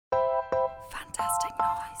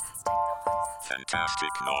Fantastic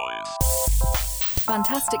noise.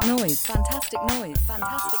 Fantastic noise. Fantastic noise.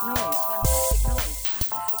 Fantastic noise. Fantastic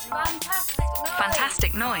noise. Fantastic noise.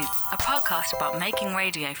 Fantastic Noise, a podcast about making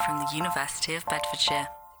radio from the University of Bedfordshire.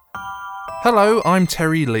 Hello, I'm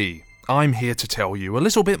Terry Lee. I'm here to tell you a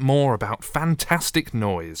little bit more about Fantastic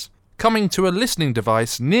Noise, coming to a listening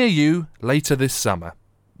device near you later this summer.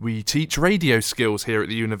 We teach radio skills here at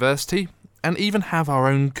the university, and even have our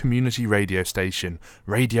own community radio station,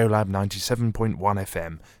 Radiolab 97.1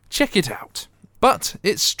 FM. Check it out. But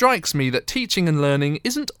it strikes me that teaching and learning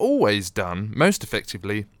isn't always done most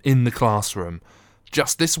effectively in the classroom.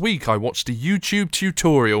 Just this week I watched a YouTube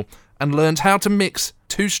tutorial and learned how to mix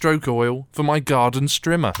two-stroke oil for my garden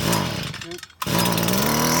strimmer.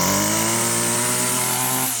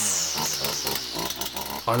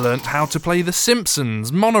 I learnt how to play the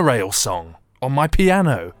Simpsons monorail song on my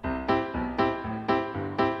piano.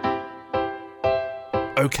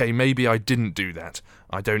 Okay, maybe I didn't do that.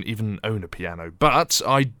 I don't even own a piano. But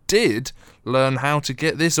I did learn how to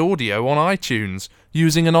get this audio on iTunes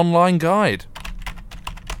using an online guide.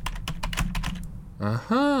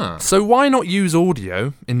 So why not use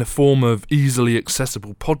audio in the form of easily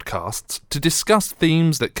accessible podcasts to discuss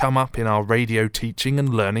themes that come up in our radio teaching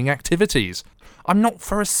and learning activities? I'm not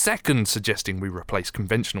for a second suggesting we replace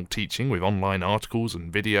conventional teaching with online articles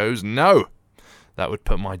and videos. No, that would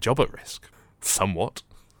put my job at risk. Somewhat.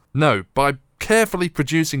 No, by carefully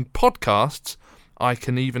producing podcasts, I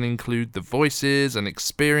can even include the voices and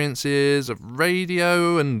experiences of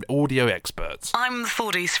radio and audio experts. I'm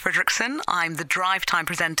Thordis Fredrickson. I'm the drive time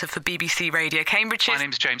presenter for BBC Radio Cambridgeshire. My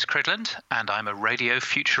name's James Cridland, and I'm a radio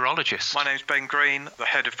futurologist. My name's Ben Green, the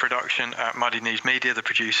head of production at Muddy Knees Media, the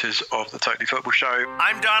producers of the Totally Football Show.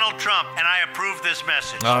 I'm Donald Trump, and I approve this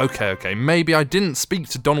message. Okay. Maybe I didn't speak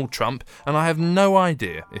to Donald Trump, and I have no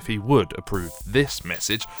idea if he would approve this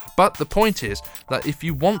message. But the point is that if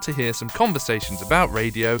you want to hear some conversations about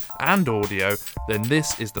radio and audio, then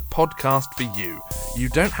this is the podcast for you. You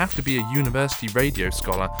don't have to be a university radio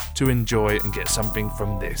scholar to enjoy and get something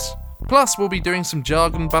from this. Plus, we'll be doing some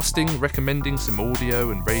jargon busting, recommending some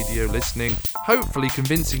audio and radio listening, hopefully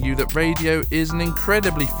convincing you that radio is an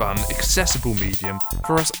incredibly fun, accessible medium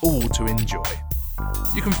for us all to enjoy.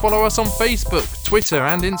 You can follow us on Facebook, Twitter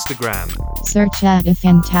and Instagram. Search at a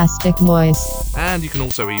Fantastic Noise. And you can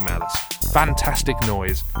also email us,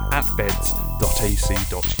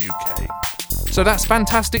 fantasticnoise@beds.ac.uk. So that's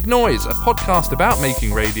Fantastic Noise, a podcast about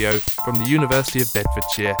making radio from the University of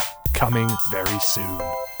Bedfordshire, coming very soon.